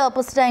ഇതിൻ്റെ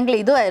ഓപ്പോസിറ്റ് ആംഗിൾ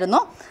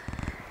ഇതുമായിരുന്നു.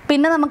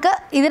 പിന്നെ നമുക്ക്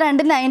ഇത്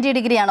രണ്ടും 90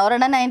 ഡിഗ്രിയാണ്.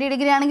 ഒരെണ്ണം 90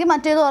 ഡിഗ്രി ആണെങ്കിൽ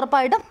മറ്റേത്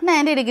ഉറപ്പായിട്ടും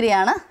 90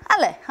 ഡിഗ്രിയാണ്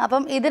അല്ലേ?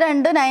 അപ്പം ഇത്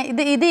രണ്ടും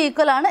ഇത്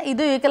ഈക്വലാണ്,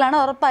 ഇതും ഈക്വലാണ്.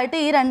 ഉറപ്പായിട്ട്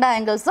ഈ രണ്ട്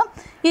ആംഗിൾസും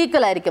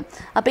ഈക്വൽ ആയിരിക്കും.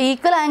 അപ്പോൾ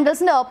ഈക്വൽ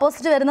ആംഗിൾസിൻ്റെ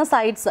ഓപ്പോസിറ്റ് വരുന്ന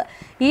സൈഡ്സ്,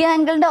 ഈ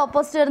ആംഗിളിൻ്റെ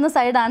ഓപ്പോസിറ്റ് വരുന്ന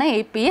സൈഡാണ്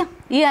എ പി,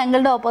 ഈ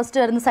ആംഗിളിൻ്റെ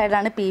ഓപ്പോസിറ്റ് വരുന്ന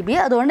സൈഡാണ് പി ബി.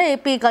 അതുകൊണ്ട് A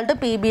P equal to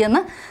P B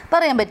എന്ന്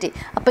പറയാൻ പറ്റി.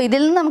 അപ്പോൾ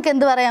ഇതിൽ നിന്ന് നമുക്ക്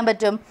എന്ത് പറയാൻ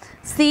പറ്റും?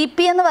 സി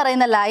പി എന്ന്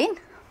പറയുന്ന line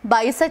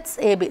bisects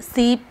A B.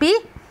 C P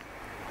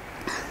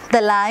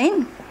the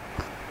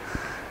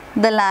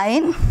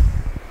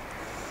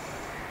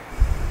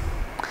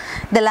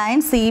line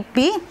CP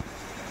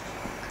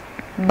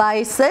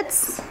bisects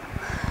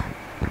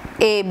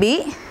AB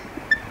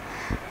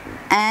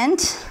and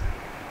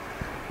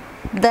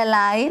the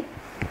line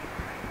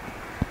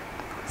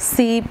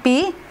CP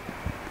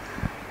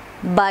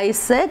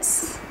bisects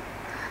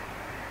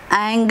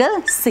angle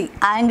C.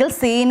 Angle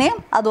സീനെയും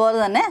അതുപോലെ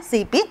തന്നെ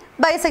സി പി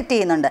ബൈസെക്റ്റ്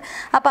ചെയ്യുന്നുണ്ട്.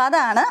 അപ്പോൾ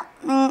അതാണ്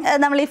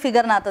നമ്മൾ ഈ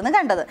ഫിഗറിനകത്തുനിന്ന്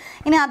കണ്ടത്.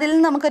 ഇനി അതിൽ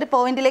നിന്ന് നമുക്കൊരു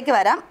പോയിന്റിലേക്ക്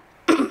വരാം.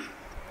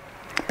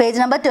 പേജ്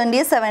നമ്പർ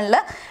 27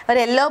 ഒരു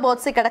യെല്ലോ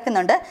ബോക്സിൽ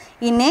കിടക്കുന്നുണ്ട്.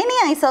 In any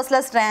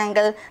isosceles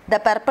triangle the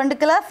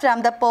perpendicular from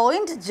the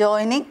point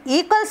joining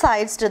equal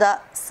sides to the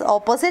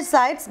opposite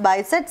sides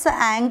bisects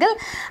angle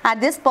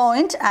at this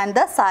point and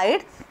the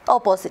side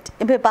opposite.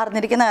 ഇപ്പോൾ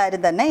പറഞ്ഞിരിക്കുന്ന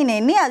കാര്യം തന്നെ. ഇനി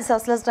എനി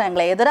ഐസോസ്ലെസ്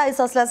ട്രയാങ്കിൾ, ഏതൊരു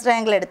isosceles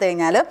triangle എടുത്തു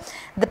കഴിഞ്ഞാലും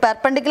the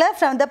perpendicular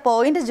from the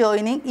point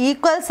joining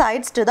equal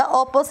sides to the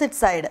opposite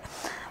side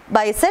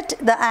bisect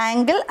the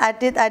angle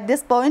at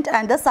this point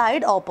and the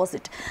side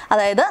opposite.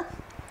 അതായത്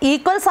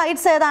equal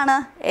sides ഏതാണ്?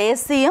 എ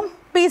സിയും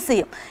പി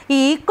സിയും. ഈ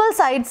equal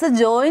sides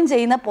join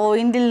ചെയ്യുന്ന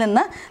പോയിന്റിൽ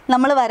നിന്ന്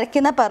നമ്മൾ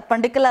വരയ്ക്കുന്ന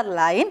പെർപെൻഡിക്കുലർ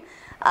ലൈൻ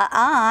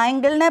ആ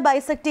ആംഗിളിനെ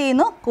ബൈസെക്റ്റ്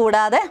ചെയ്യുന്നു,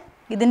 കൂടാതെ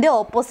ഇതിൻ്റെ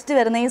ഓപ്പോസിറ്റ്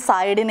വരുന്ന ഈ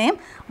സൈഡിനെയും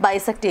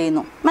ബൈസെക്റ്റ്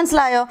ചെയ്യുന്നു.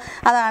 മനസ്സിലായോ?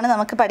 അതാണ്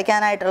നമുക്ക്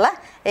പഠിക്കാനായിട്ടുള്ള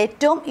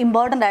ഏറ്റവും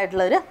ഇമ്പോർട്ടൻ്റ്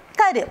ആയിട്ടുള്ളൊരു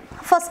കാര്യം.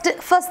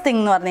 ഫസ്റ്റ് തിങ്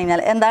എന്ന് പറഞ്ഞു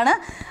കഴിഞ്ഞാൽ എന്താണ്,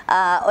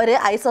 ഒരു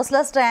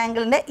ഐസോസ്ലസ്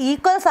ട്രയാങ്കിളിൻ്റെ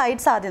ഈക്വൽ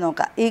സൈഡ്സ് ആദ്യം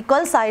നോക്കാം.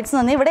 ഈക്വൽ സൈഡ്സ്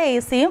എന്ന് പറഞ്ഞാൽ ഇവിടെ എ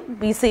സിയും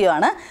ബി സിയും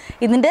ആണ്.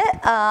 ഇതിൻ്റെ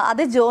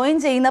അത് ജോയിൻ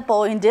ചെയ്യുന്ന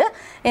പോയിന്റ്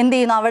എന്ത്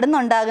ചെയ്യുന്നു, അവിടെ നിന്ന്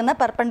ഉണ്ടാകുന്ന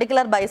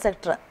പെർപെൻഡിക്കുലർ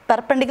ബൈസെക്ടർ.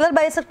 പെർപെൻഡിക്കുലർ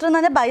ബൈസെക്ടർ എന്ന്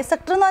പറഞ്ഞാൽ,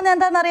 ബൈസെക്ടർ എന്ന് പറഞ്ഞാൽ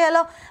എന്താണെന്ന്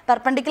അറിയാലോ,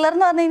 പെർപെൻഡിക്കുലർ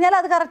എന്ന് പറഞ്ഞു കഴിഞ്ഞാൽ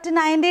അത് കറക്റ്റ്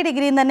 90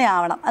 ഡിഗ്രിയിൽ തന്നെ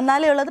ആവണം,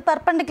 എന്നാലേ ഉള്ളത്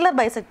പെർപെൻഡിക്കുലർ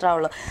ബൈസെക്ടർ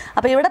ആവുള്ളൂ.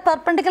 അപ്പോൾ ഇവിടെ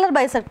പെർപെൻഡിക്കുലർ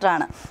ബൈസെക്ടർ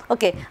ആണ്.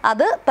 ഓക്കെ,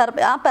 അത്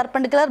ആ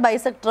പെർപെൻഡിക്കുലർ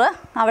ബൈസെക്ടർ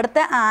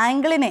അവിടുത്തെ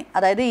ആംഗിളിനെ,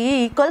 അതായത് ഈ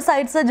equal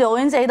sides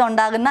join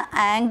ചെയ്തുണ്ടാകുന്ന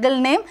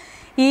ആംഗിളിനെയും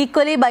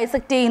equally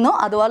bisect ചെയ്യുന്നു.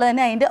 അതുപോലെ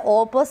തന്നെ അതിൻ്റെ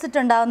ഓപ്പോസിറ്റ്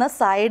ഉണ്ടാകുന്ന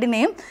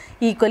സൈഡിനെയും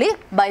ഈക്വലി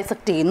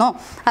ബൈസെക്റ്റ് ചെയ്യുന്നു.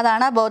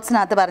 അതാണ് ആ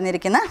ബോക്സിനകത്ത്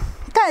പറഞ്ഞിരിക്കുന്ന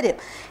കാര്യം.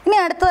 ഇനി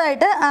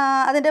അടുത്തതായിട്ട്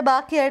അതിൻ്റെ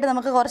ബാക്കിയായിട്ട്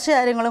നമുക്ക് കുറച്ച്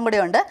കാര്യങ്ങളും കൂടി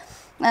ഉണ്ട്.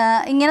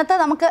 ഇങ്ങനത്തെ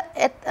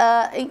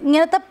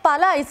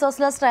പല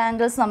ഐസോസ്ലസ്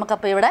ട്രയാങ്കിൾസ്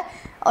നമുക്കപ്പോൾ ഇവിടെ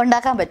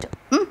ഉണ്ടാക്കാൻ പറ്റും.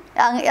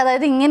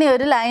 അതായത് ഇങ്ങനെ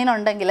ഒരു ലൈൻ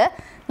ഉണ്ടെങ്കിൽ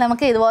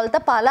നമുക്ക്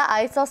ഇതുപോലത്തെ പല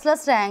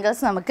ഐസോസ്ലസ്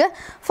ട്രയാങ്കിൾസ് നമുക്ക്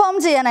ഫോം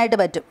ചെയ്യാനായിട്ട്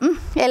പറ്റും.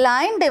 A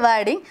line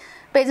dividing,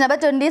 page number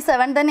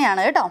 27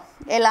 തന്നെയാണ് കേട്ടോ.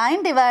 A line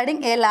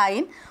dividing A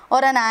line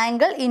or an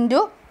angle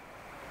into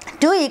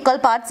 2 equal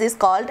parts is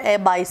called a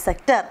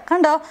bisector.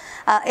 കണ്ടോ,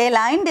 a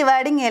line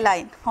dividing a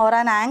line or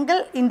an angle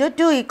into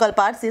 2 equal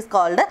parts is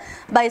called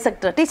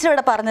bisector. Teacher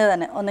ഇവിടെ പറഞ്ഞത്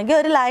തന്നെ, ഒന്നെങ്കിൽ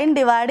ഒരു line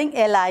dividing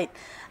A line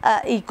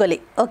equally,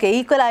 okay,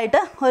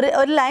 ഈക്വലായിട്ട്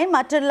ഒരു line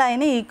മറ്റൊരു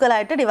line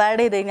ഈക്വലായിട്ട് divide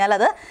ചെയ്ത് കഴിഞ്ഞാൽ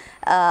അത്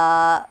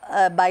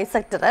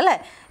ബൈസെക്ടർ അല്ലേ.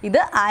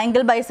 ഇത്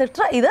ആംഗിൾ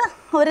ബൈസെക്ടർ, ഇത്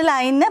ഒരു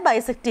ലൈനിനെ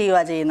ബൈസെക്റ്റ്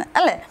ചെയ്യുക ചെയ്യുന്നത്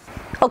അല്ലേ.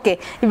 ഓക്കെ,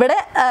 ഇവിടെ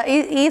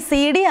ഈ സി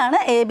ഡി ആണ്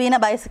എ ബിനെ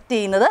ബൈസെക്റ്റ്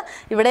ചെയ്യുന്നത്.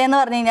 ഇവിടെ എന്ന്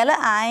പറഞ്ഞു കഴിഞ്ഞാൽ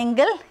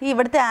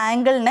ഇവിടുത്തെ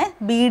ആംഗിളിനെ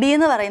ബി ഡി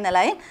എന്ന് പറയുന്ന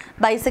ലൈൻ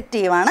ബൈസെക്റ്റ്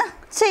ചെയ്യുവാണ്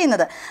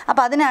ചെയ്യുന്നത്.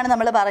 അപ്പോൾ അതിനാണ്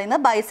നമ്മൾ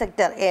പറയുന്നത്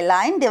bisector. A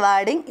line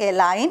dividing A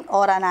line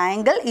or an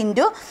angle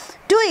into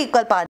 2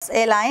 equal parts.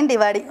 A line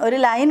dividing, ഒരു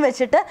ലൈൻ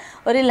വെച്ചിട്ട്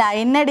ഒരു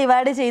ലൈനിനെ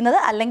ഡിവൈഡ് ചെയ്യുന്നത്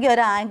അല്ലെങ്കിൽ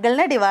ഒരു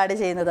ആംഗിളിനെ ഡിവൈഡ്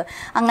ചെയ്യുന്നത്,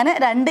 അങ്ങനെ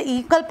 2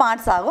 ഈക്വൽ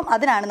പാർട്സ് ആകും.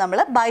 അതിനാണ് നമ്മൾ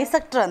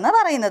ബൈസെക്ടർ എന്ന്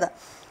പറയുന്നത്.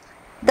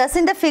 Thus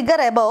in the figure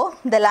above,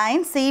 the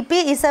line CP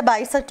is a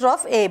bisector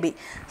of AB.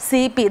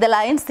 The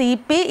line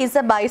CP is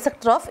a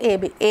bisector of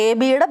AB.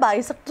 ABയുടെ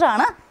bisector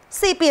ആണ്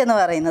CP എന്ന്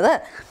പറയുന്നത്.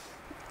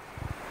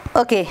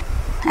 ഓക്കെ,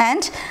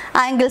 ആൻഡ്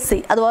ആംഗിൾ സി,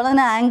 അതുപോലെ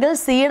തന്നെ ആംഗിൾ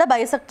സിയുടെ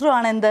ബൈസെക്ടറും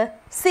ആണ് എന്ത്,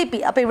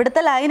 CP. അപ്പോൾ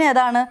ഇവിടുത്തെ ലൈൻ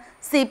ഏതാണ്,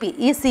 CP.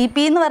 ഈ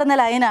CP എന്ന് പറയുന്ന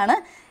ലൈനാണ്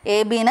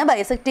ABനെ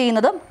ബൈസെക്റ്റ്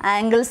ചെയ്യുന്നതും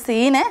ആംഗിൾ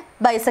സിനെ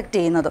ബൈസെക്റ്റ്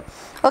ചെയ്യുന്നതും.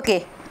 Okay,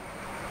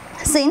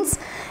 since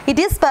it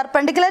is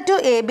perpendicular to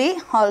AB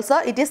also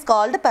it is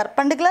called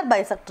perpendicular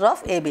bisector of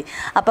AB.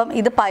 അപ്പം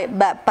ഇത്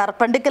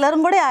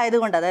പെർപെൻഡിക്കുലറും കൂടി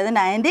ആയതുകൊണ്ട്, അതായത്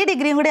 90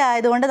 ഡിഗ്രിയും കൂടി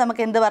ആയതുകൊണ്ട്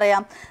നമുക്ക് എന്ത്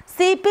പറയാം,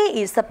 CP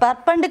is the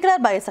perpendicular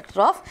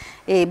bisector of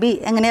AB.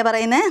 എങ്ങനെയാണ്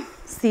പറയുന്നത്,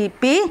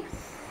 CP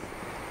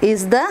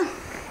is the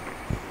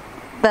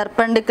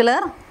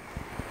perpendicular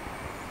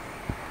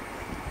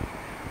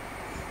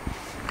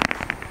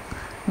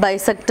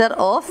bisector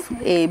of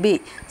AB.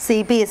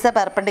 CP is the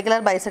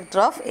perpendicular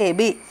bisector of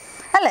AB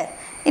അല്ലേ.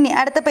 ഇനി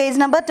അടുത്ത പേജ്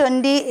നമ്പർ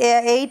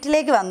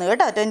 28ലേക്ക് വന്നു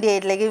കേട്ടോ.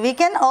 28ലേക്ക് we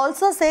can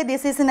also say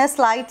this is in A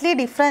slightly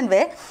different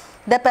way.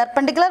 The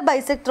perpendicular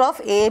bisector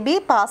of A B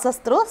passes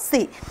through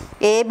C.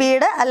 A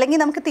ബിയുടെ, അല്ലെങ്കിൽ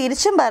നമുക്ക്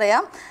തിരിച്ചും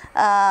പറയാം,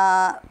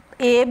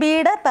 എ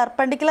ബിയുടെ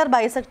പെർപെൻഡിക്കുലർ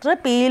ബൈസെക്ടർ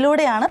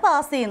പിയിലൂടെയാണ്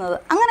പാസ് ചെയ്യുന്നത്,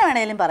 അങ്ങനെ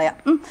വേണേലും പറയാം.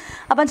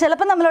 അപ്പം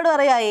ചിലപ്പോൾ നമ്മളോട്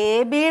പറയാം എ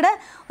ബിയുടെ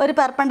ഒരു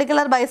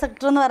പെർപെൻഡിക്കുലർ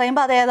ബൈസെക്ടർ എന്ന്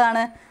പറയുമ്പോൾ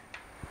അതേതാണ്,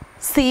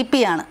 CP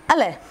ആണ്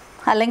അല്ലേ.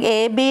 അല്ലെങ്കിൽ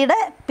എ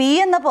ബിയുടെ പി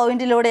എന്ന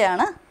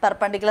പോയിന്റിലൂടെയാണ്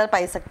പെർപെൻഡിക്കുലർ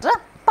ബൈസെക്ടർ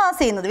പാസ്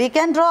ചെയ്യുന്നത്. We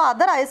can draw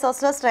other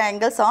isosceles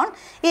triangles on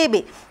A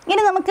B.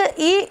 ഇനി നമുക്ക്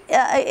ഈ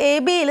എ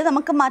ബിയിൽ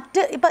നമുക്ക്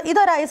ഇപ്പം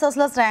ഇതൊരു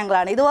ഐസോസ്ലസ്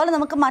ട്രയാങ്കിളാണ്, ഇതുപോലെ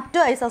നമുക്ക് മറ്റു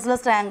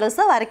ഐസോസ്ലസ്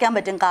ട്രയാങ്കിൾസ് വരയ്ക്കാൻ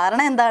പറ്റും.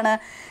 കാരണം എന്താണ്,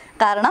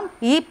 കാരണം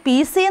ഈ പി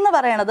സി എന്ന്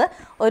പറയുന്നത്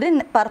ഒരു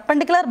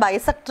പെർപെൻഡിക്കുലർ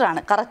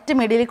ബൈസെക്ടറാണ്, കറക്റ്റ്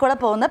മിഡിലിൽ കൂടെ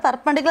പോകുന്ന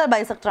പെർപെൻഡിക്കുലർ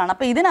ബൈസെക്ടറാണ്.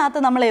 അപ്പോൾ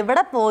ഇതിനകത്ത് നമ്മൾ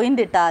എവിടെ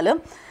പോയിന്റ് ഇട്ടാലും,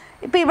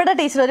 ഇപ്പോൾ ഇവിടെ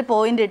ടീച്ചർ ഒരു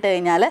പോയിന്റ് ഇട്ട്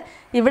കഴിഞ്ഞാൽ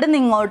ഇവിടെ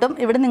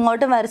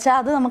നിങ്ങോട്ടും വരച്ചാൽ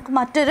അത് നമുക്ക്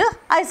മറ്റൊരു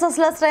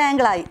ഐസോസ്ലസ്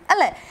ട്രയാങ്കിളായി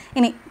അല്ലേ.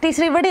 ഇനി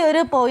ടീച്ചർ ഇവിടെ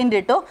ഒരു പോയിന്റ്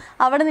ഇട്ടു,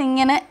 അവിടെ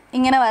നിന്ന്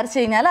ഇങ്ങനെ വരച്ച്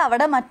കഴിഞ്ഞാൽ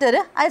അവിടെ മറ്റൊരു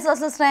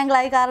ഐസോസ്ലസ്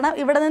ട്രയാങ്കിളായി. കാരണം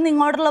ഇവിടെ നിന്ന്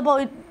ഇങ്ങോട്ടുള്ള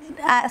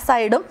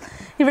സൈഡും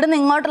ഇവിടെ നിന്ന്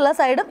ഇങ്ങോട്ടുള്ള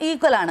സൈഡും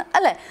ഈക്വൽ ആണ്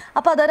അല്ലേ.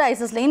 അപ്പോൾ അതൊരു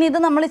ഐസോസ്ലസ്. ഇനി ഇത്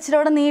നമ്മൾ ഇച്ചിരി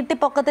കൂടെ നീട്ടി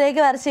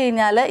പൊക്കത്തിലേക്ക് വരച്ച്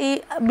കഴിഞ്ഞാൽ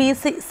ഈ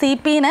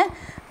CPനെ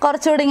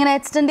കുറച്ചുകൂടി ഇങ്ങനെ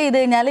എക്സ്റ്റെൻഡ് ചെയ്ത്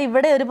കഴിഞ്ഞാൽ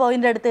ഇവിടെ ഒരു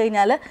പോയിന്റ് എടുത്തു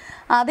കഴിഞ്ഞാൽ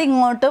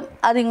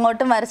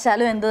അതിങ്ങോട്ടും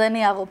വരച്ചാലും എന്ത്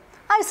തന്നെയാകും,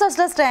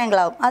 ഐസോസ്ലസ് ട്രയാങ്കിൾ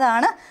ആവും.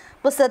 അതാണ്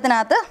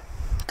പുസ്തകത്തിനകത്ത്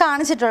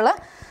കാണിച്ചിട്ടുള്ള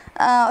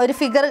ഒരു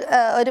ഫിഗർ.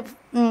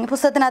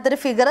 പുസ്തകത്തിനകത്തൊരു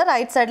ഫിഗർ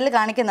റൈറ്റ് സൈഡിൽ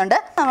കാണിക്കുന്നുണ്ട്.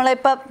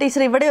 നമ്മളിപ്പോൾ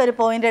ടീച്ചർ ഇവിടെ ഒരു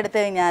പോയിന്റ് എടുത്തു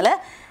കഴിഞ്ഞാൽ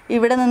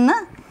ഇവിടെ നിന്ന്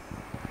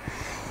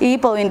ഈ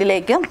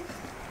പോയിന്റിലേക്കും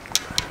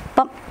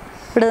ഇപ്പം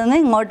ഇവിടെ നിന്ന്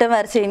ഇങ്ങോട്ടും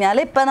വരച്ച് കഴിഞ്ഞാൽ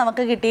ഇപ്പം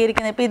നമുക്ക്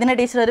കിട്ടിയിരിക്കുന്നത്, ഇപ്പോൾ ഇതിന്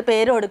ടീച്ചർ ഒരു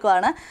പേര്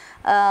കൊടുക്കുവാണ്.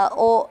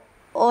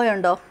 O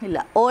ഉണ്ടോ, ഇല്ല.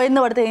 O എന്ന്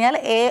കൊടുത്തു കഴിഞ്ഞാൽ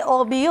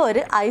AOB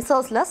ഒരു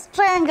ഐസോസ്ലസ്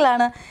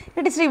ട്രയാങ്കിളാണ്.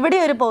 ടീച്ചർ ഇവിടെ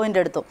ഒരു പോയിന്റ്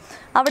എടുത്തു,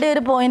 അവിടെ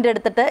ഒരു പോയിന്റ്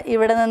എടുത്തിട്ട്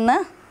ഇവിടെ നിന്ന്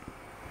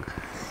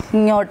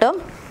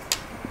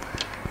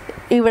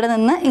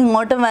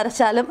ഇങ്ങോട്ടും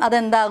വരച്ചാലും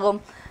അതെന്താകും,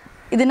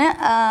 ഇതിന്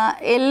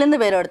L എന്ന്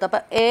പേര് കൊടുത്തു.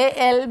 അപ്പോൾ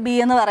ALB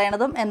എന്ന്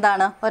പറയുന്നതും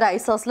എന്താണ്, ഒരു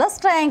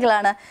ഐസോസ്ലസ്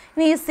ട്രയാങ്കിളാണ്.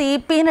 ഇനി ഈ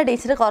CPനെ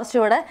ടീച്ചർ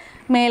കുറച്ചുകൂടെ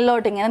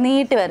മേളിലോട്ട് ഇങ്ങനെ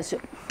നീട്ടി വരച്ചു.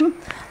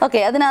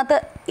 ഓക്കെ, അതിനകത്ത്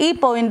ഈ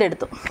പോയിന്റ്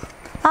എടുത്തു.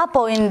 ആ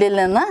പോയിന്റിൽ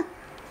നിന്ന്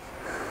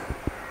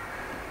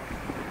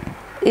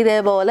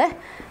ഇതേപോലെ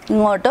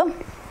ഇങ്ങോട്ടും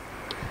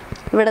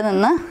ഇവിടെ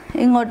നിന്ന്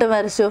ഇങ്ങോട്ടും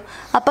വരച്ചു.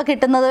 അപ്പോൾ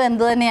കിട്ടുന്നത്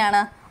എന്ത്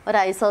തന്നെയാണ്? ഒരു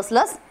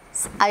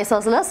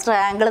ഐസോസെലസ്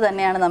ട്രയാങ്കിൾ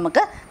തന്നെയാണ്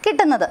നമുക്ക്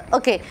കിട്ടുന്നത്.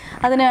 ഓക്കെ,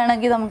 അതിന്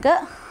വേണമെങ്കിൽ നമുക്ക്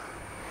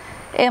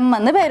എം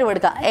എന്ന് പേര്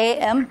കൊടുക്കാം,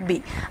 AMB.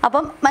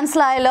 അപ്പം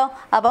മനസ്സിലായല്ലോ.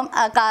 അപ്പം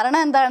കാരണം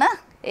എന്താണ്?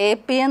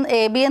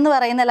 AB എന്ന്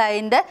പറയുന്ന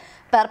ലൈനിൻ്റെ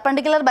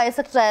പെർപെൻഡിക്കുലർ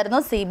ബൈസെക്ടർ ആയിരുന്നു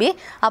CB.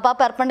 അപ്പോൾ ആ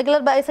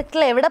പെർപെൻഡിക്കുലർ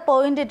ബൈസെക്ടറിൽ എവിടെ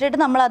പോയിന്റ് ഇട്ടിട്ട്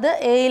നമ്മളത്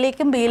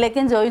എയിലേക്കും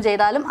ബിയിലേക്കും ജോയിൻ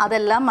ചെയ്താലും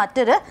അതെല്ലാം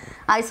മറ്റൊരു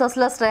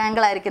ഐസോസെലസ്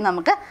ട്രയാങ്കിൾ ആയിരിക്കും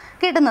നമുക്ക്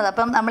കിട്ടുന്നത്.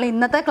 അപ്പം നമ്മൾ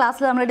ഇന്നത്തെ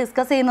ക്ലാസ്സിൽ നമ്മൾ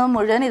ഡിസ്കസ് ചെയ്യുന്നത്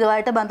മുഴുവൻ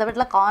ഇതുമായിട്ട്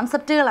ബന്ധപ്പെട്ടുള്ള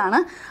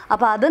കോൺസെപ്റ്റുകളാണ്.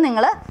 അപ്പോൾ അത്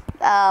നിങ്ങൾ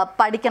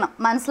പഠിക്കണം,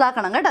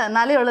 മനസ്സിലാക്കണം കേട്ടോ.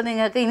 എന്നാലേ ഉള്ളൂ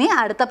നിങ്ങൾക്ക് ഇനി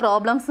അടുത്ത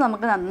പ്രോബ്ലംസ്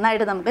നമുക്ക്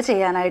നന്നായിട്ട് നമുക്ക്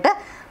ചെയ്യാനായിട്ട്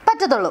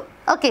പറ്റത്തുള്ളൂ.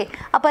 ഓക്കെ,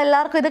 അപ്പോൾ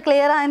എല്ലാവർക്കും ഇത്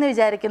ക്ലിയർ ആയെന്ന്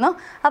വിചാരിക്കുന്നു.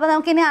 അപ്പോൾ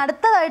നമുക്കിനി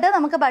അടുത്തതായിട്ട്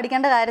നമുക്ക്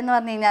പഠിക്കേണ്ട കാര്യം എന്ന്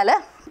പറഞ്ഞു കഴിഞ്ഞാൽ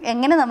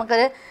എങ്ങനെ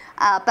നമുക്കൊരു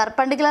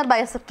പെർപെൻഡിക്കുലർ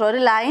ബൈസെക്ടർ ഒരു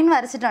ലൈൻ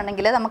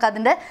വരച്ചിട്ടുണ്ടെങ്കിൽ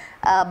നമുക്കതിൻ്റെ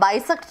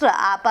ബൈസെക്ടർ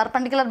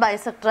പെർപെൻഡിക്കുലർ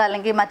ബൈസെക്ടർ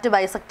അല്ലെങ്കിൽ മറ്റ്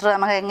ബൈസെക്ടർ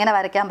നമുക്ക് എങ്ങനെ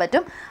വരയ്ക്കാൻ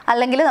പറ്റും,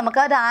 അല്ലെങ്കിൽ നമുക്ക്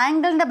ഒരു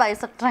ആംഗിളിൻ്റെ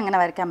ബൈസെക്ടർ എങ്ങനെ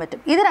വരയ്ക്കാൻ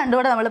പറ്റും. ഇത് രണ്ടും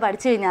കൂടെ നമ്മൾ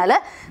പഠിച്ചു കഴിഞ്ഞാൽ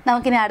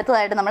നമുക്കിനി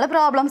അടുത്തതായിട്ട് നമ്മൾ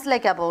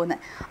പ്രോബ്ലംസിലേക്കാണ്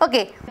പോകുന്നത്.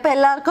 ഓക്കെ, അപ്പോൾ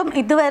എല്ലാവർക്കും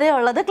ഇതുവരെ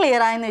ഉള്ളത്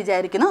ക്ലിയർ ആയെന്ന്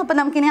വിചാരിക്കുന്നു. അപ്പോൾ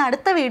നമുക്കിനി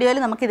അടുത്ത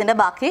വീഡിയോയിൽ നമുക്ക് ഇതിൻ്റെ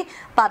ബാക്കി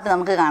പാർട്ട്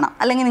നമുക്ക് കാണാം.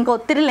 അല്ലെങ്കിൽ നിങ്ങൾക്ക്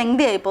ഒത്തിരി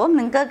ലെങ്തി ആയി പോകും.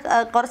 നിങ്ങൾക്ക്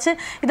കുറച്ച്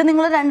ഇത്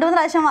നിങ്ങൾ 2-3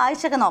 പ്രാവശ്യം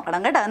വായിച്ചൊക്കെ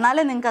നോക്കണം കേട്ടോ,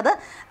 എന്നാലേ നിങ്ങൾക്കത്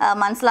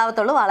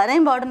മനസ്സിലാവത്തുള്ളൂ. വളരെ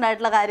ഇമ്പോർട്ടൻ്റ്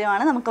ആയിട്ടുള്ള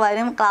കാര്യമാണ്. നമുക്ക്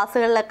വരും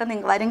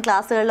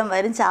ക്ലാസ്സുകളിലും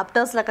വരും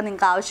ചാപ്റ്റേഴ്സിലൊക്കെ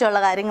നിങ്ങൾക്ക് ആവശ്യമുള്ള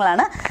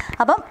കാര്യങ്ങളാണ്.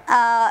 അപ്പം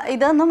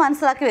ഇതൊന്ന്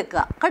മനസ്സിലാക്കി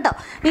വെക്കുക കേട്ടോ.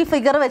 ഈ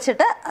ഫിഗർ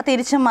വെച്ചിട്ട്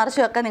തിരിച്ചും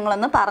മറിച്ചും ഒക്കെ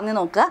നിങ്ങളൊന്ന് പറഞ്ഞു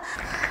നോക്കുക.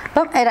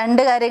 അപ്പം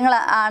 2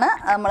 കാര്യങ്ങളാണ്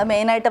നമ്മൾ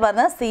മെയിനായിട്ട്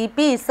പറഞ്ഞത്. CP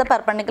is the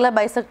perpendicular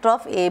bisector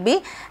of AB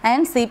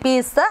and CP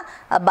is the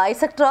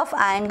bisector of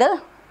angle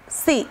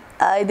C.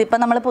 ഇതിപ്പോൾ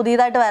നമ്മൾ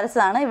പുതിയതായിട്ട്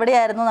വരച്ചതാണ്,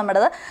 ഇവിടെയായിരുന്നു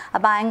നമ്മുടേത്.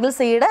 അപ്പോൾ ആംഗിൾ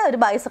സിയുടെ ഒരു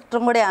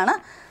ബൈസെക്ടറും കൂടെയാണ്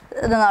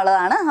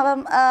ഇതെന്നുള്ളതാണ്.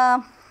 അപ്പം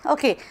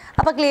ഓക്കെ,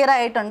 അപ്പോൾ ക്ലിയർ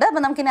ആയിട്ടുണ്ട്.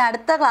 അപ്പോൾ നമുക്കിനി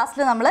അടുത്ത ക്ലാസ്സിൽ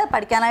നമ്മൾ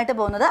പഠിക്കാനായിട്ട്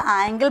പോകുന്നത്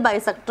ആംഗിൾ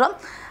ബൈസെക്ടറും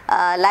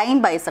ലൈൻ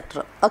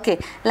ബൈസെക്ടറും. ഓക്കെ,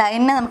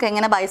 ലൈനിനെ നമുക്ക്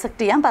എങ്ങനെ ബൈസെക്ട്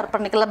ചെയ്യാം,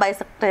 പെർപെൻഡിക്കുലർ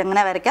ബൈസെക്ടർ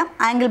എങ്ങനെ വരയ്ക്കാം,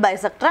 ആംഗിൾ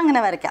ബൈസെക്ടർ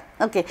എങ്ങനെ വരയ്ക്കാം.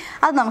 ഓക്കെ,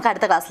 അത് നമുക്ക്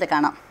അടുത്ത ക്ലാസ്സിൽ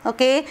കാണാം.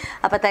 ഓക്കെ,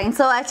 അപ്പോൾ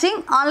thanks for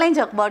watching online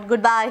chalk board.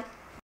 Good bye.